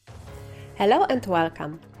Hello and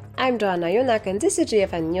welcome. I'm Joanna Junak and this is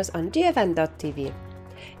GFN News on GFN.tv.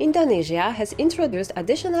 Indonesia has introduced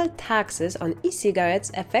additional taxes on e-cigarettes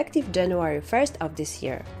effective January 1st of this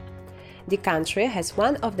year. The country has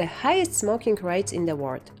one of the highest smoking rates in the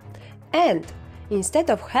world. And instead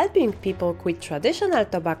of helping people quit traditional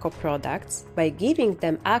tobacco products by giving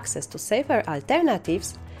them access to safer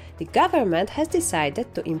alternatives, the government has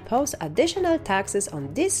decided to impose additional taxes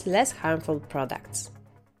on these less harmful products.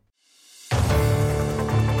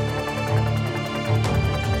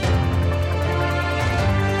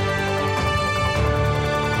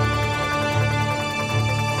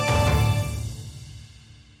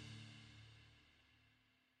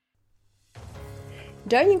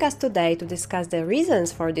 Joining us today to discuss the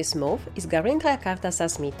reasons for this move is Garindra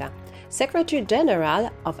Kartasasmita, Secretary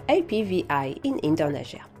General of APVI in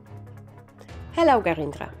Indonesia. Hello,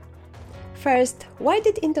 Garindra. First, why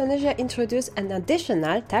did Indonesia introduce an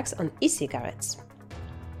additional tax on e-cigarettes?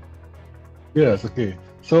 Yes, okay.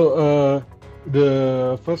 So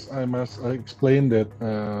the first I must explain that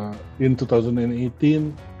in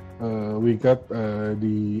 2018 we got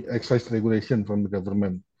the excise regulation from the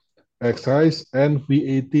government. Excise and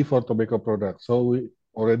VAT for tobacco products. So we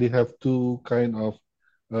already have two kind of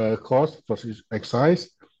costs. First is excise,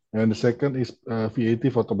 and the second is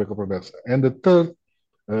VAT for tobacco products. And the third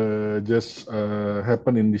just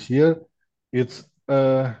happened in this year. It's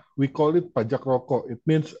we call it pajak rokok. It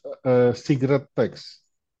means cigarette tax.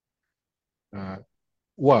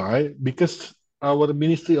 Why? Because our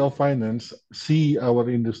Ministry of Finance see our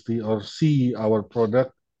industry or see our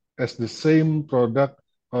product as the same product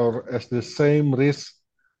or as the same risk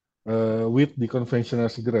with the conventional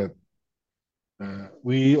cigarette.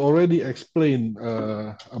 We already explained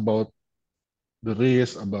about the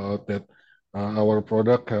risk, about that our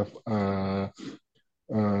product have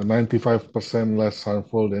 95% less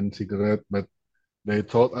harmful than cigarette, but they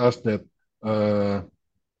told us that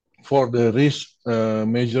for the risk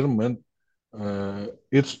measurement,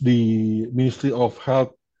 it's the Ministry of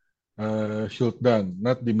Health should done,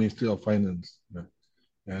 not the Ministry of Finance.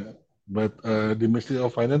 But the Ministry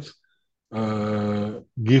of Finance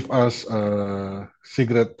give us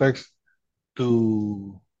cigarette tax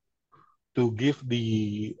to give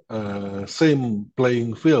the same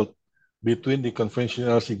playing field between the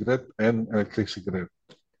conventional cigarette and electric cigarette.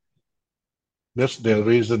 That's the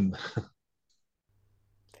reason.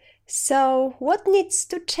 So, what needs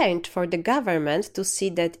to change for the government to see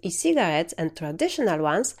that e-cigarettes and traditional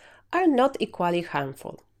ones are not equally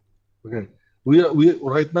harmful? Okay. We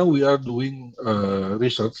right now we are doing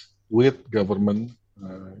research with government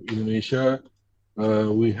Indonesia.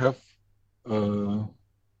 We have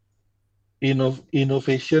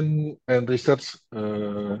innovation and research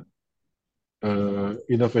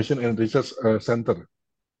center.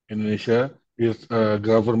 Indonesia is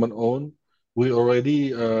government owned. We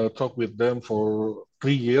already talked with them for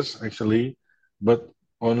 3 years actually, but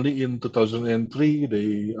only in 2003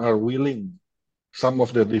 they are willing. Some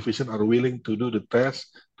of the division are willing to do the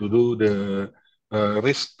test, to do the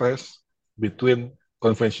risk test between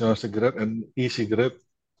conventional cigarette and e-cigarette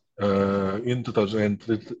in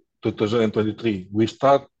 2023. We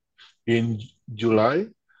start in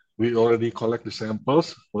July. We already collect the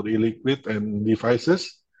samples for the e-liquid and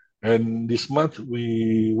devices. And this month,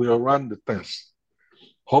 we will run the test.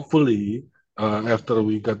 Hopefully, after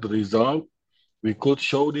we got the result, we could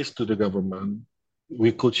show this to the government.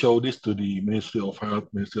 We could show this to the Ministry of Health,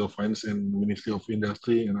 Ministry of Finance, and Ministry of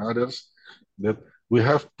Industry and others, that we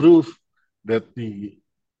have proof that the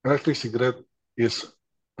electric cigarette is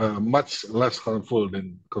much less harmful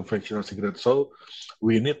than conventional cigarette. So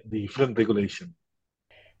we need different regulation.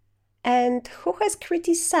 And who has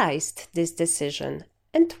criticized this decision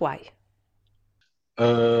and why?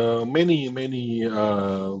 Many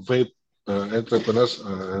vape entrepreneurs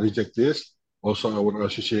reject this. Also our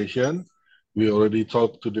association. We already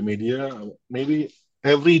talked to the media. Maybe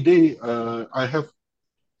every day I have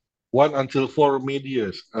 1 until 4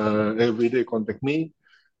 medias every day contact me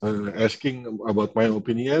asking about my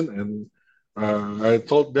opinion, and I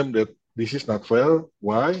told them that this is not fair.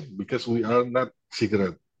 Why? Because we are not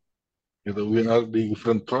cigarette. We are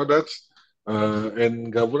different products,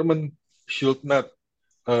 and government should not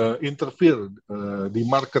interfere the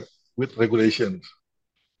market with regulations.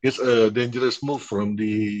 It's a dangerous move from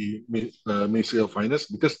the Ministry of Finance,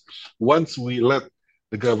 because once we let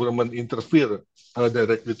the government interfere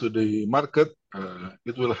directly to the market,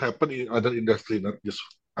 it will happen in other industry, not just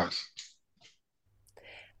us.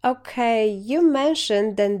 Okay, you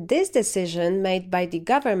mentioned that this decision made by the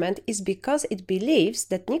government is because it believes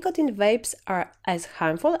that nicotine vapes are as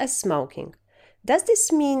harmful as smoking. Does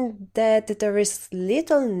this mean that there is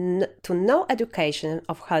little to no education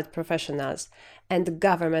of health professionals and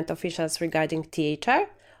government officials regarding THR,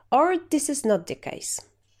 or this is not the case?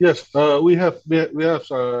 Yes, we have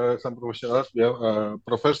some professionals. We have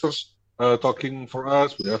professors talking for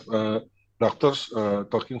us. We have doctors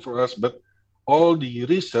talking for us. But all the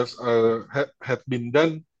research had been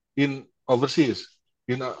done in overseas,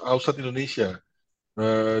 in outside Indonesia.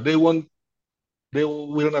 They won't, they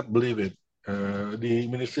will not believe it. The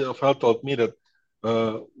Ministry of Health told me that,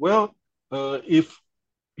 if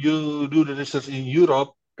you do the research in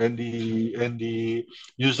Europe and the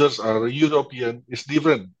users are European, it's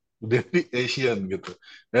different than the Asian gitu.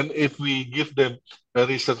 And if we give them a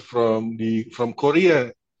research from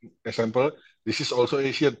Korea example, this is also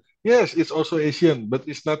Asian. Yes, it's also Asian, but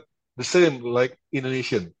it's not the same like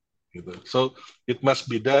Indonesian gitu. So it must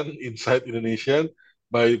be done inside Indonesia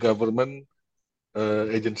by government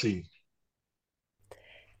agency.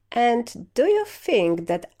 And do you think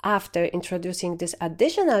that after introducing this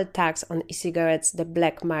additional tax on e-cigarettes, the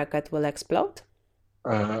black market will explode?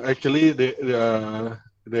 Actually, they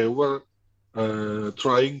were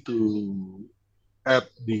trying to add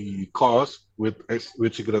the cost with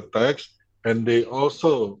cigarette tax, and they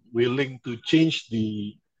also willing to change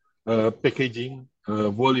the packaging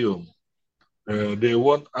volume. They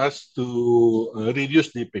want us to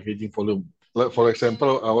reduce the packaging volume. Like for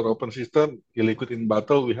example, our open system, e-liquid in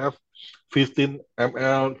bottle, we have 15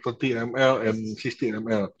 ml, 30 ml, and 60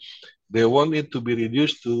 ml. They want it to be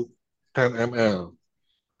reduced to 10 ml.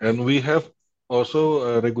 And we have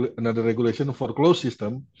also another regulation for closed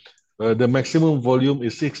system. The maximum volume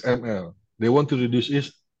is 6 ml. They want to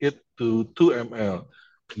reduce it to 2 ml.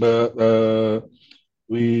 But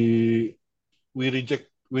we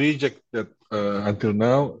reject that until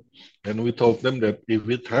now, and we told them that if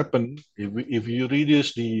it happen, if you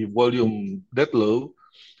reduce the volume that low,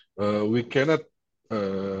 we cannot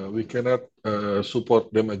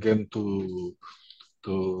support them again to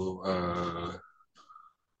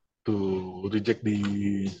reject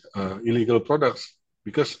the illegal products,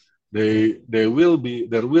 because there will be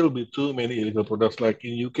too many illegal products like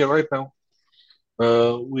in UK right now.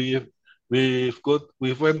 We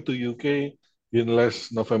went to UK in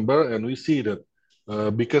last November, and we see that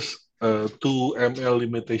because 2 ml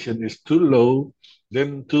limitation is too low,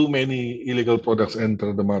 then too many illegal products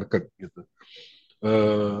enter the market. Gitu.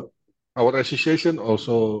 Our association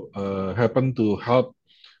also happened to help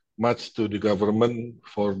much to the government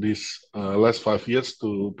for these last 5 years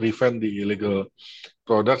to prevent the illegal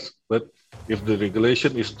products. But if the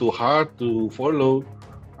regulation is too hard to follow,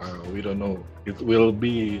 we don't know. It will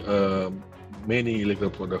be many illegal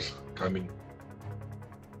products coming.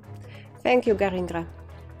 Thank you, Garindra.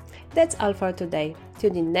 That's all for today.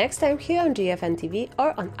 Tune in next time here on GFN TV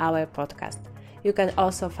or on our podcast. You can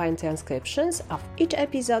also find transcriptions of each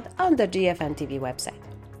episode on the GFN TV website.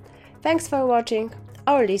 Thanks for watching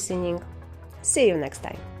or listening. See you next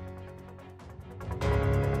time.